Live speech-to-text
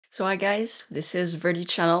So hi guys, this is Verdy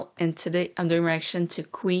Channel and today I'm doing reaction to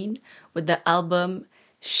Queen with the album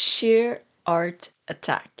Sheer Art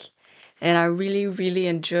Attack. And I really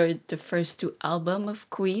enjoyed the first two albums of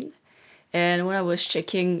Queen. And when I was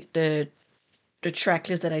checking the track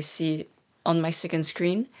list that I see on my second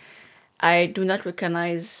screen, I do not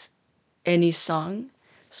recognize any song.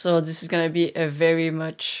 So this is gonna be a very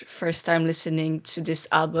much first time listening to this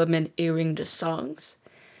album and hearing the songs.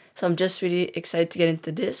 So I'm just really excited to get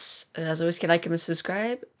into this. As always, can like, comment,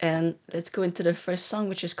 subscribe, and let's go into the first song,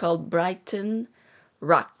 which is called Brighton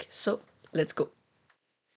Rock. So let's go.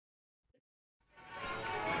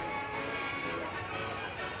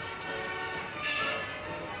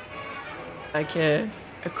 Like a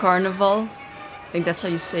carnival. I think that's how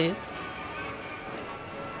you say it.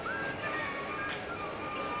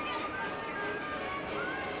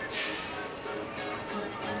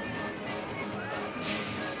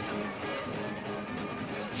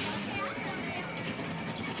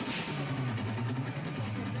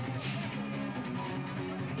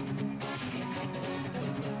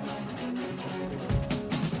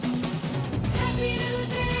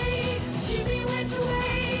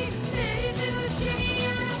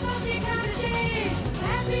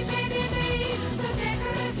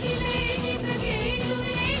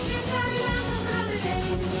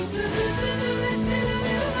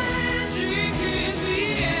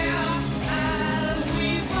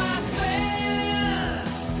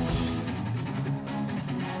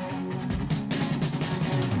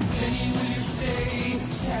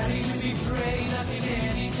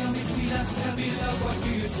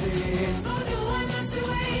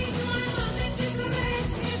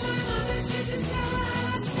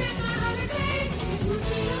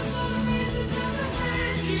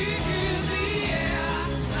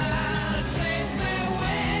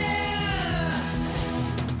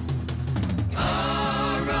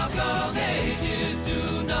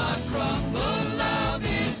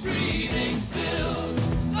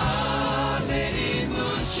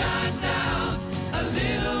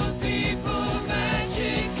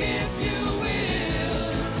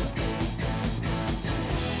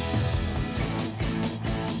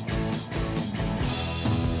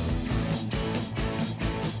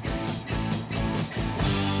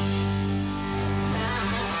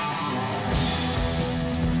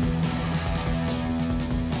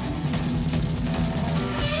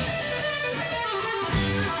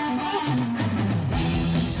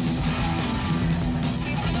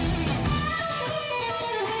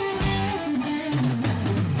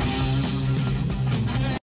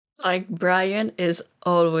 Like Brian is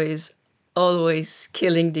always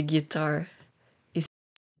killing the guitar. He's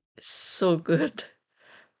so good.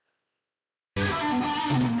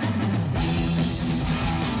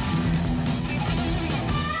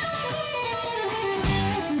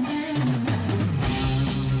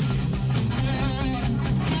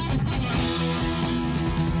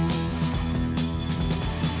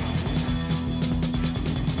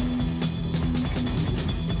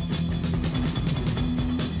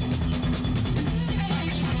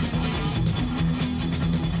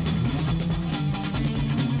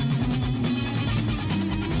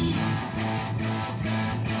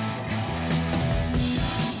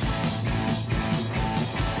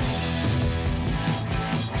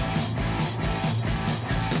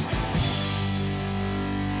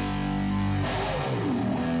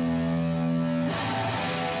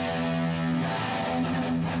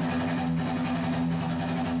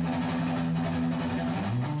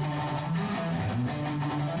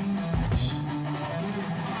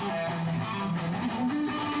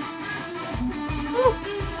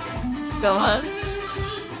 Come on.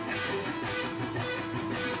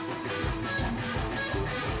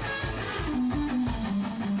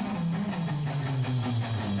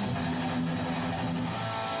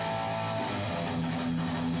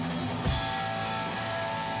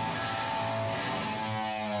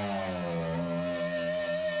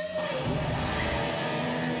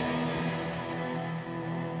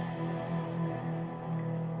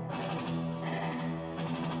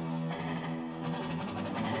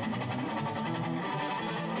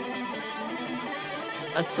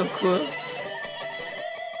 That's so cool.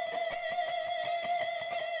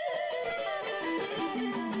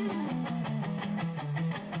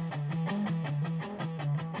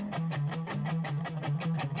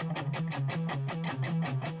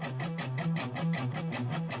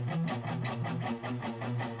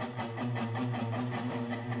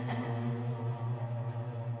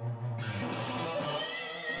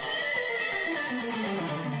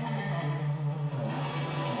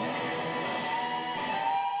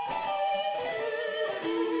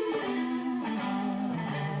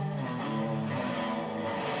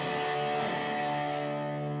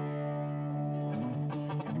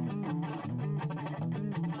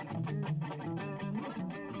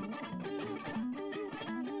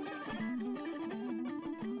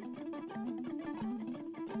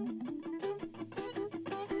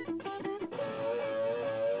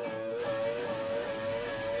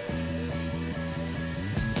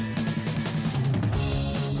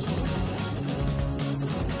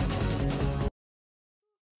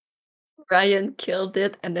 Brian killed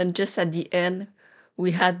it, and then just at the end,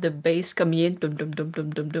 we had the bass coming in, dum dum dum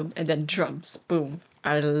dum dum dum, and then drums, boom.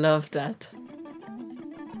 I love that.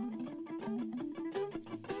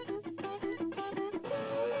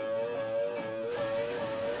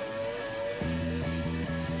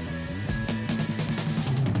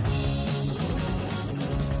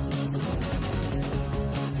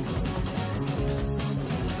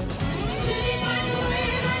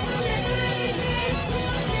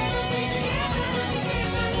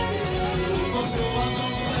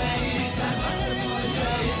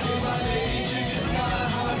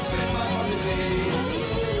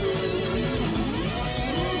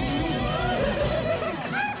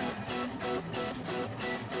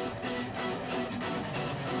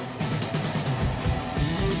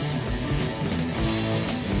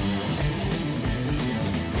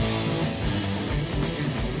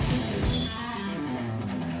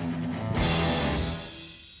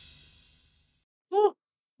 Woo.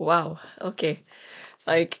 Wow, okay.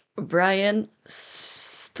 Like, Brian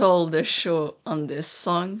stole the show on this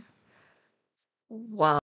song.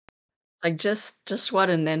 Wow. Like, just what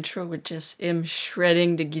an intro with just him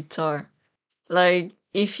shredding the guitar. Like,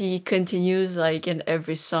 if he continues like in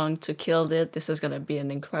every song to kill it, this is gonna be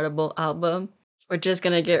an incredible album. We're just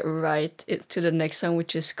gonna get right to the next song,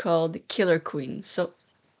 which is called Killer Queen. So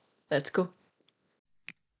let's go.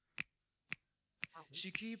 She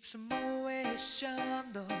keeps a Moet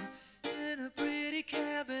Chandon in a pretty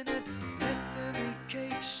cabinet. Bethany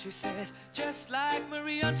cake, she says, just like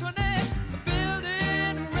Marie Antoinette. A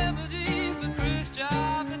building a remedy for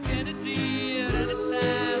Khrushchev and Kennedy. At any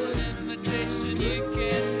time, an invitation you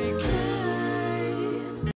can't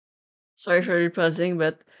decline. Sorry for repausing,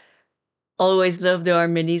 but always love the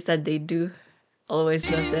harmonies that they do. Always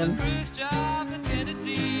love them. Khrushchev and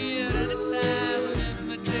Kennedy. At any time, an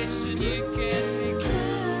invitation you can't decline.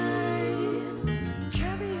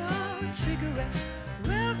 Caviar and cigarettes,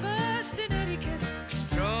 well versed in etiquette,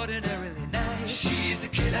 extraordinarily nice. She's a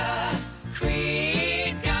killer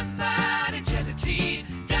queen, gunpowder gelatine,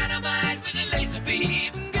 dynamite with a laser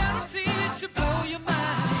beam, guaranteed to blow your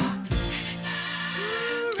mind.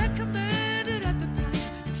 Recommended at the price,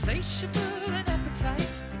 insatiable and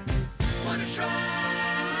appetite. Wanna try?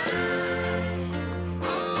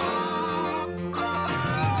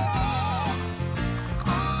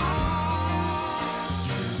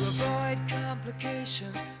 To avoid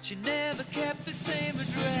complications, she never kept the same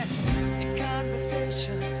address. In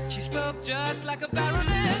conversation, she spoke just like a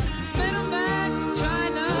baroness. Middleman from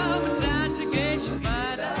China went down to Geisha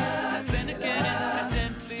Minor. Then again,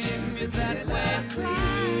 incidentally, with that way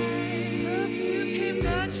perfume came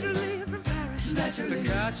naturally from Paris.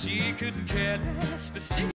 Because she couldn't care less, but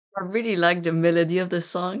still. I really like the melody of the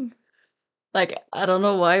song. Like, I don't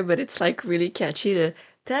know why, but it's like really catchy. The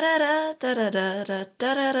da da da da da da da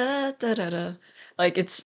da da da da da. Like,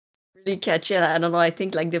 it's really catchy, and I don't know. I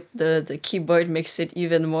think like the keyboard makes it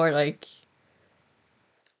even more like.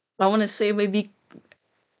 I want to say maybe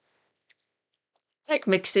like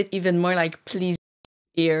makes it even more like please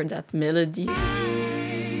hear that melody.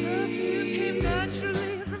 Perfume came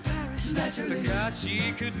naturally from Paris. Because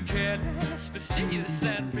she couldn't care less, fastidious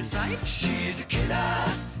and precise. She's a killer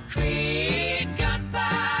queen,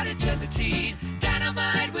 gunpowder gelatine,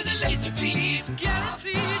 dynamite with a laser beam,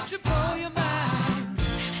 guaranteed to blow your mind.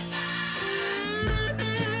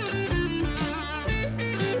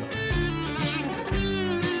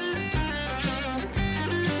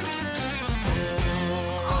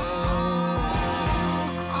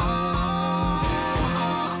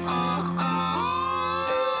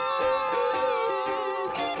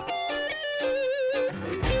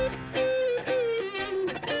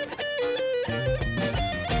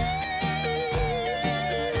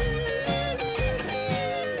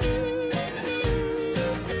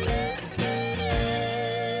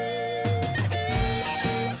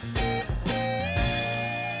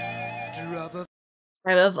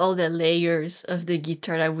 I love all the layers of the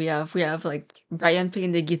guitar that we have. We have like Brian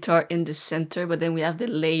playing the guitar in the center, but then we have the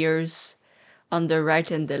layers on the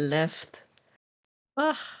right and the left.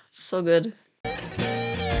 Ah, so good.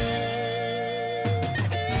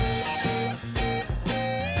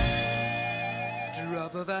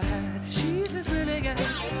 Drop of a hat, she's as willing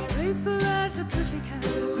as playful as a pussycat.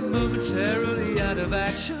 Momentarily out of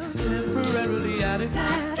action, temporarily out of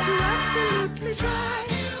gas. You're absolutely dry.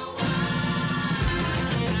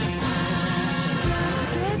 She's out to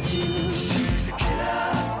get you. She's a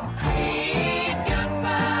killer queen,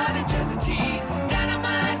 gunpowder gelatine,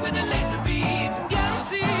 dynamite with a laser beam,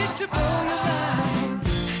 guaranteed to blow your mind.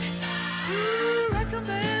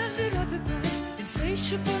 Recommended at the price,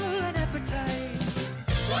 insatiable and appetite.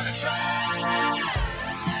 Wanna try?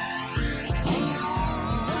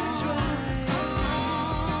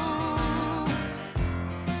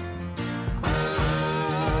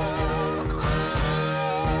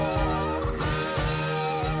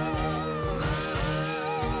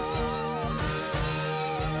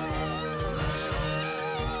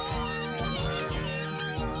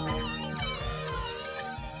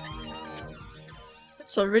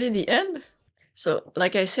 It's already the end. So,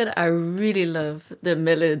 like I said, I really love the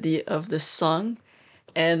melody of the song.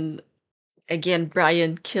 And again,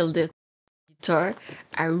 Brian killed it. Guitar.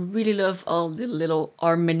 I really love all the little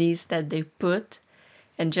harmonies that they put,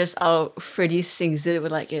 and just how Freddie sings it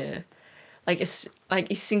with like he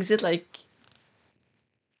sings it like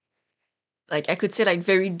I could say like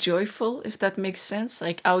very joyful, if that makes sense,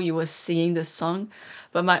 like how he was singing the song.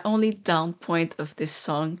 But my only down point of this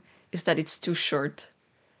song is that it's too short,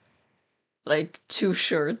 like too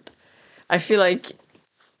short. I feel like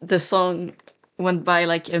the song went by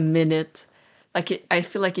like a minute. I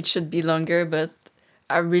feel like it should be longer, but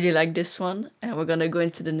I really like this one, and we're gonna go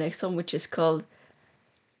into the next one, which is called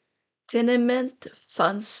Tenement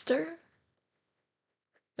Funster.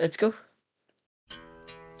 Let's go.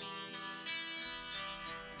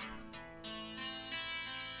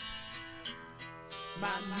 My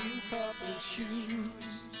new purple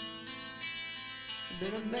shoes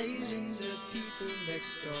been amazing to people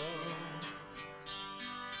next door.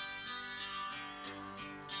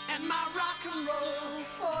 And my rock and roll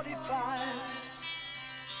 45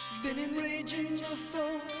 been enraging the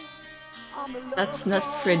folks on the That's love not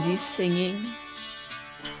floor. Freddie singing.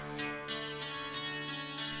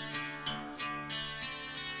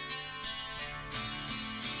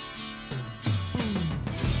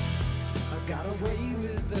 I got away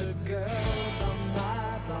with the girls on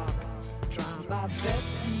my block, trying my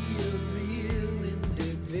best to be a real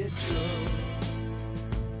individual.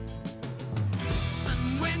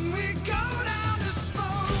 And when we go down to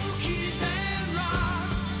Smokies and Rock,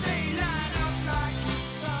 they line up like it's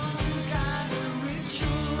some kind of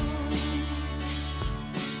ritual.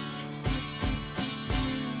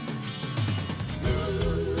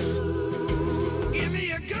 Ooh, give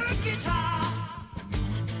me a good guitar,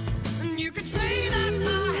 and you could say that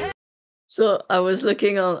my head. So I was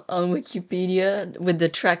looking on Wikipedia with the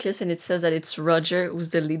tracklist, and it says that it's Roger who's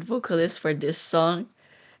the lead vocalist for this song,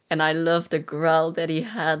 and I love the growl that he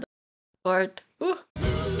had. Part. Ooh.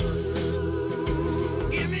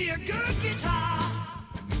 Give me a good guitar,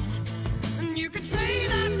 and you could say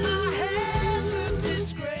that my head's a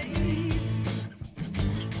disgrace.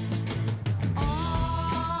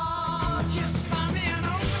 Oh, just find me an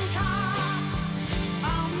open car,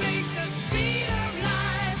 I'll make the speed of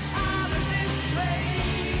light out of this place.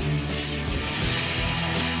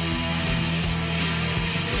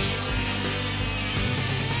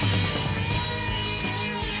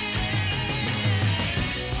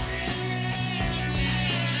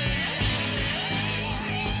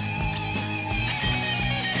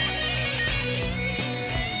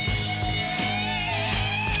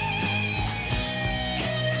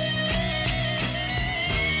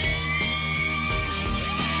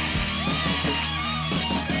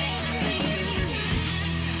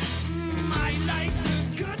 I like the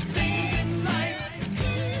good things in life,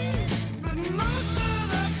 but most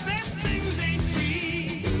of the best things ain't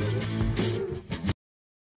free.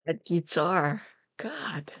 That guitar.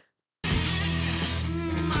 God. I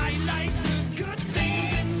like the good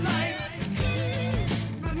things in life,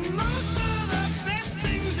 but most of the best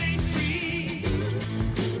things ain't free.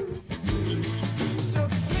 So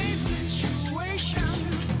the same situation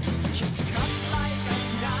just cuts like a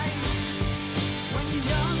knife when you're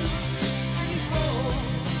young and you're bold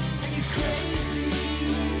and you're crazy. Give me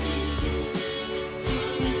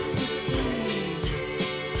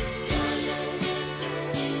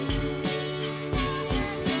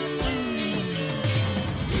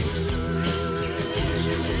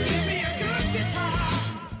a good guitar,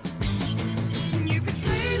 and you could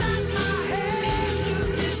say that my head's a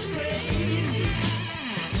disgrace.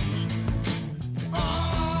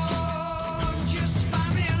 Oh, just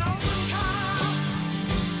find me an open car,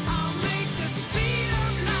 I'll make the speed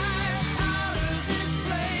of light out of this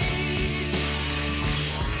place.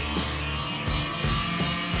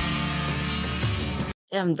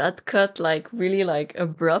 Damn, that cut like really like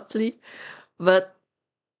abruptly, but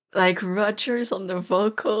like Rogers on the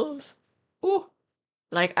vocals. Ooh.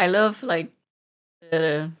 Like I love like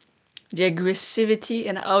the aggressivity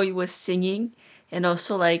and how he was singing, and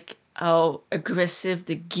also like how aggressive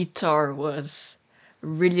the guitar was.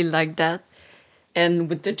 Really like that. And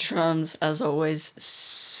with the drums, as always,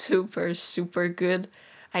 super, super good.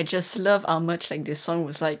 I just love how much like this song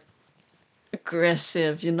was like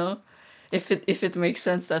aggressive, you know? If it makes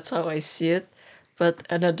sense, that's how I see it. But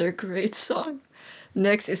another great song.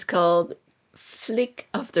 Next is called Flick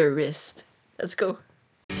of the Wrist. Let's go.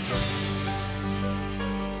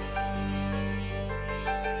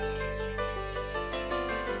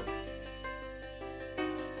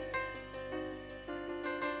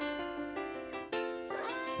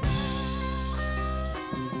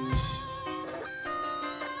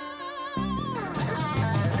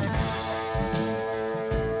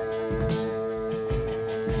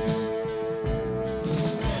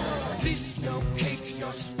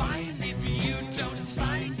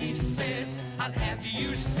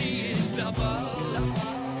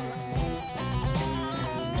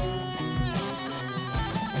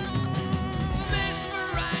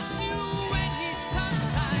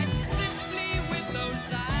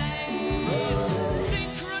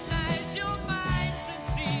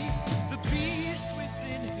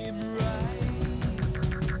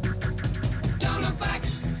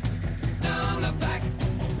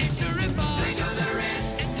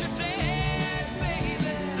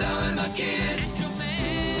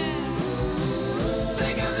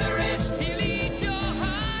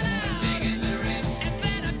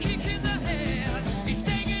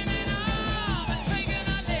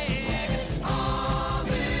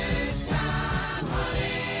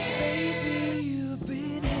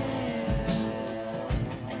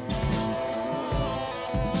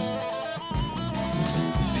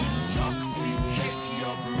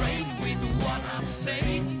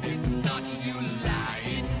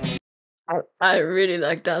 I really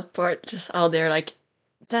like that part. Just out there, like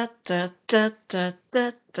da da da da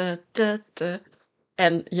da da da da,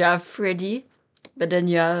 and you have Freddie, but then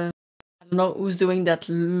you have I don't know who's doing that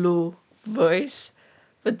low voice,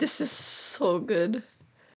 but this is so good.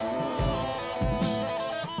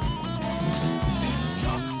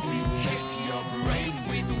 Intoxicate your brain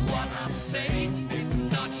with what I'm saying. If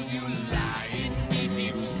not, you lie in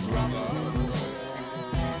deep trouble.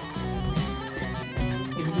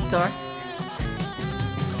 The guitar.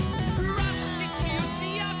 Prostitute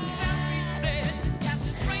yourself, he says.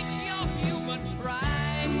 Castrate your human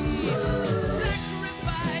pride.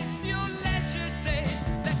 Sacrifice your leisure days.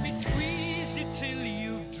 Let me squeeze it till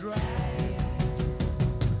you've dried.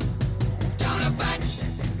 Don't look back.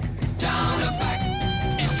 Don't look back.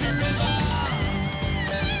 It's a river.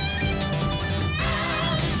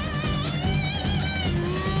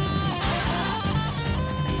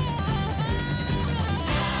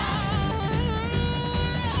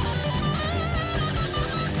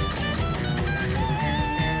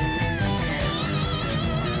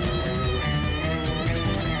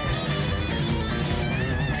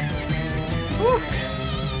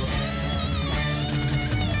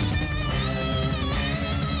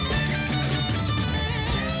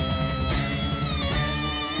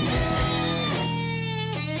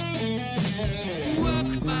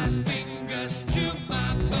 Work my fingers to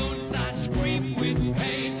my bones. I scream with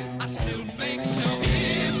pain. I still make no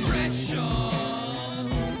impression.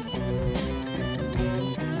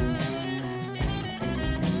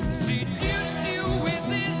 Seduce you with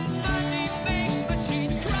this money make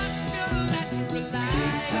machine. Cross your lateral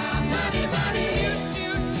line. Time, money, money. Seduce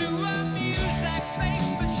you to a music fake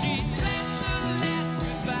machine. Let the last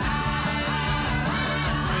goodbye.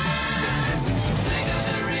 Think of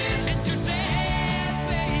the risk. And to death,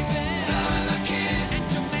 baby. Love a kiss. And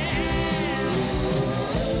to death.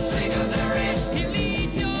 Think of the risk. You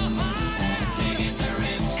leave your heart out. Digging the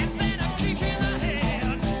ribs. And then I'm kicking the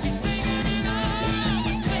head. He's taking it all.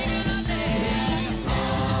 I'm taking a nail.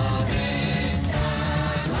 All this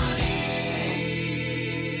time, honey.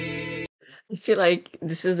 I feel like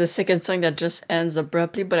this is the second song that just ends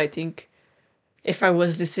abruptly, but I think if I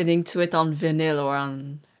was listening to it on vinyl or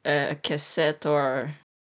on a cassette or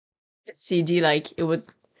a CD, like it would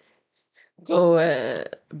go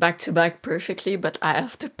back to back perfectly, but I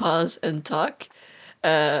have to pause and talk.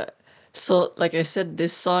 Uh, so, like I said,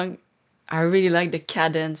 this song, I really like the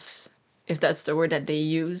cadence, if that's the word that they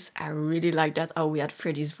use. I really like that. How we had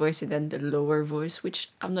Freddie's voice and then the lower voice, which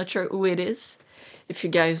I'm not sure who it is, if you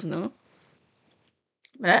guys know.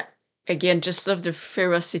 But I, again, just love the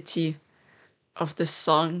ferocity of the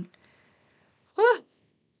song. Ah,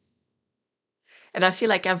 and I feel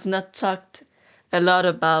like I've not talked a lot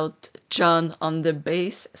about John on the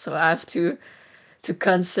bass, so I have to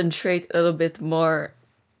concentrate a little bit more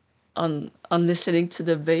on listening to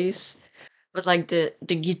the bass. But like the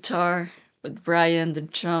guitar with Brian, the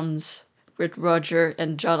drums with Roger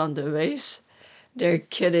and John on the bass, they're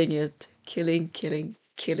killing it, killing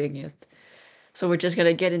it. So we're just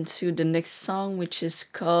gonna get into the next song, which is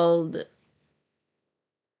called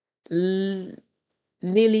L-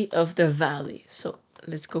 Lily of the Valley. So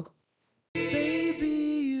let's go. Baby,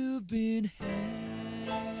 you've been had.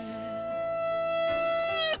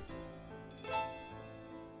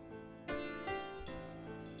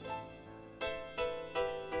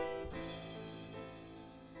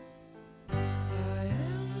 I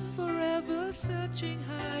am forever searching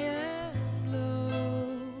high and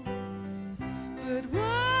low. But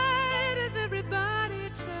why does everybody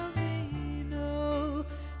tell me no?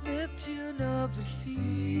 Neptune of the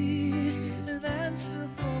seas, an answer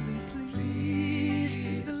for me, please.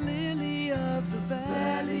 The lily of the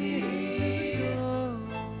valley doesn't grow.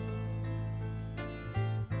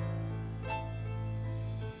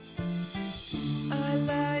 I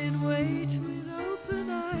lie in wait with open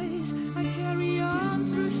eyes. I carry on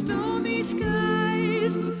through stormy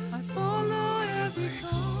skies. I follow every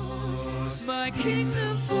course, my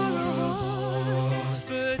kingdom for a horse.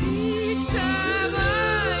 But each time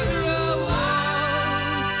I grow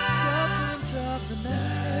old, serpent of the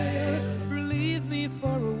night, relieve me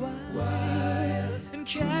for a while and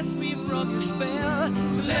cast me from your spell.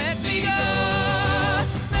 Let me go.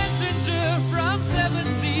 Messenger from seven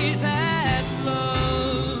seas has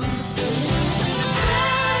flown. There's a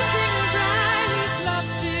taking a ride, he's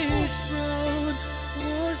lost his throne.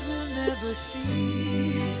 Wars will never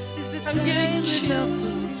cease. Is the I'm getting time enough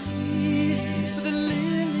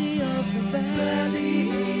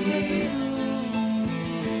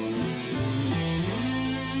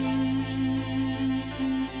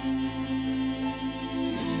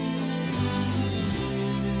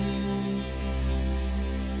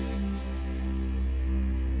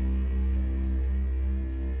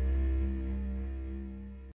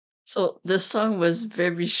So the song was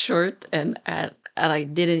very short, and I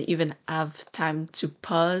didn't even have time to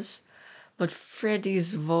pause. But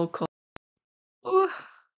Freddie's vocal, ooh,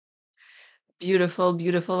 beautiful,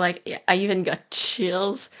 beautiful. Like I even got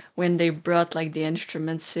chills when they brought like the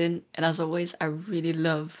instruments in. And as always, I really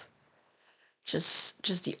love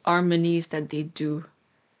just the harmonies that they do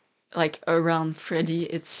like around Freddie.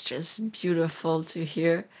 It's just beautiful to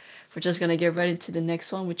hear. We're just gonna get right into the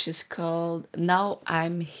next one, which is called Now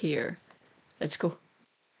I'm Here. Let's go.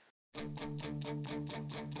 Here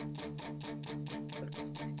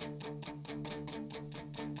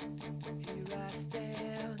I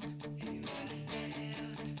stand,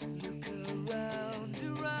 look around,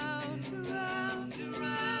 around, around,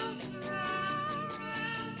 around,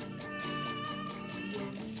 around. You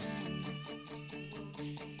won't see.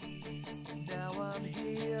 Now I'm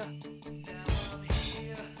here, now I'm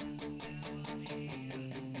here,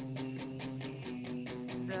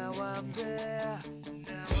 now I'm there,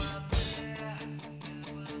 now I'm there.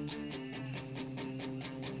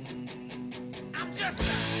 I'm just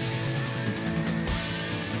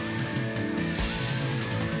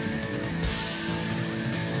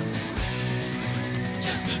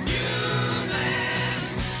a new man.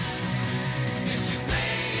 Yes, you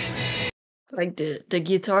made me. Like the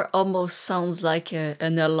guitar almost sounds like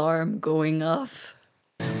an alarm going off.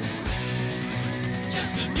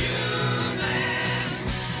 Just a new man.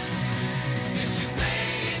 Yes, you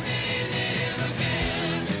made me live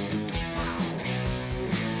again.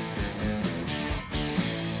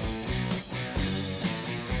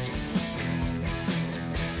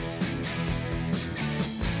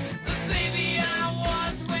 The baby I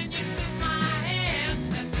was when you took my hand,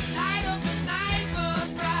 and the light of the night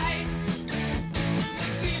burned bright. The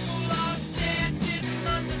people lost there didn't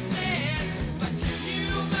understand, but you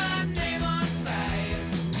knew my name on sight.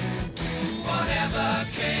 Whatever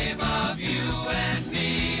came of you and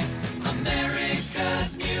me,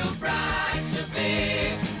 America's new bride to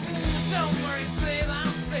be. Don't worry, babe, I'm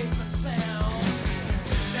safe and sound.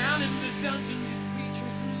 Down in the dungeon, just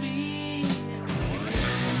creatures and me.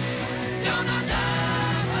 Don't I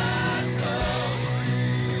love her so?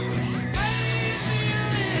 She made me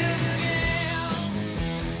live again.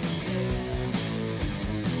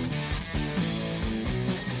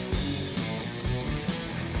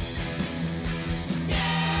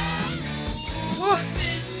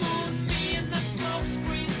 Then moon me in the smoke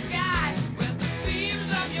screen sky, where the beams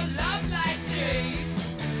of your love light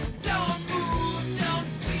chase. Don't move, don't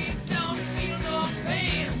speak, don't feel no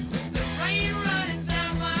pain. The rain running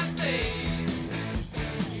down my face.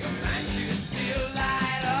 Your matches still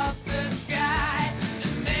light up the sky,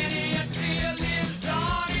 and many a tear lives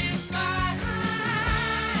on in my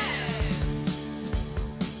eyes.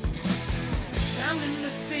 Down in the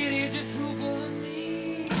city, just who believe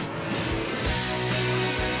me.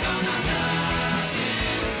 Don't I love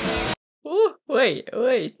it so? Ooh,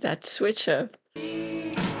 wait, that switch up. Don't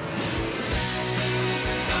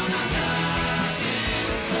I love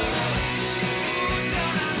it so?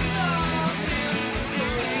 Don't I love him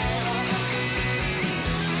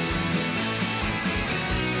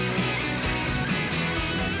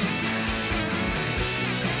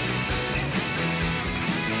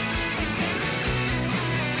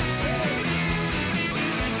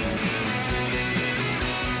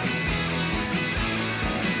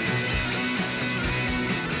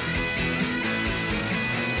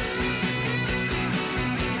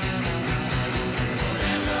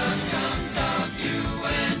Whatever comes of you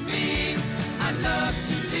and me, I'd love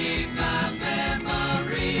to leave my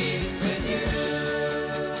memory with you.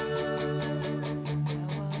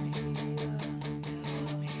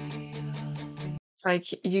 Like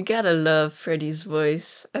you gotta love Freddie's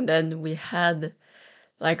voice, and then we had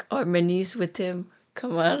like harmonies with him.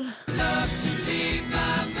 Come on. Love to leave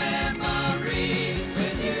my memory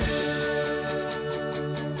with you.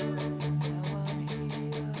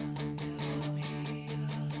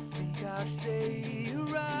 Think I'll stay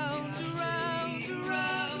around, around,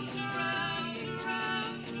 around, around,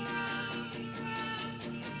 around, around.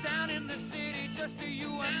 Down in the city, just to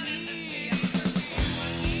you and me.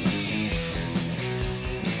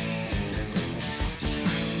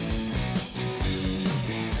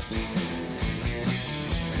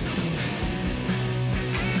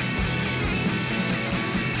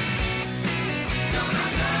 Don't I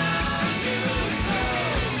love you so?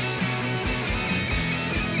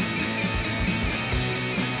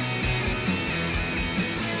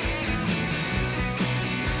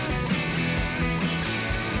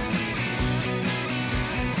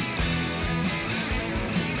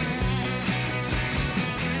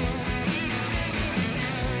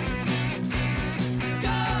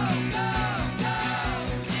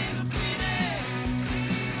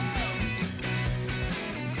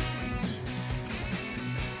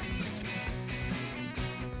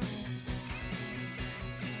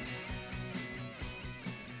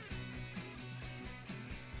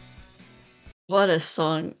 What a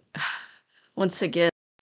song. Once again,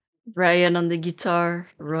 Brian on the guitar,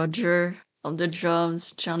 Roger on the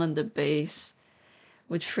drums, John on the bass,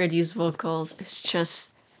 with Freddie's vocals. It's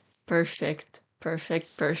just perfect,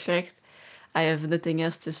 perfect, perfect. I have nothing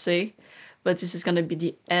else to say, but this is gonna be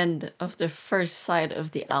the end of the first side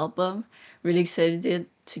of the album. Really excited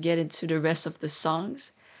to get into the rest of the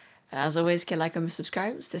songs. As always, can like, comment,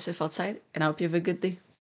 subscribe, stay safe outside, and I hope you have a good day.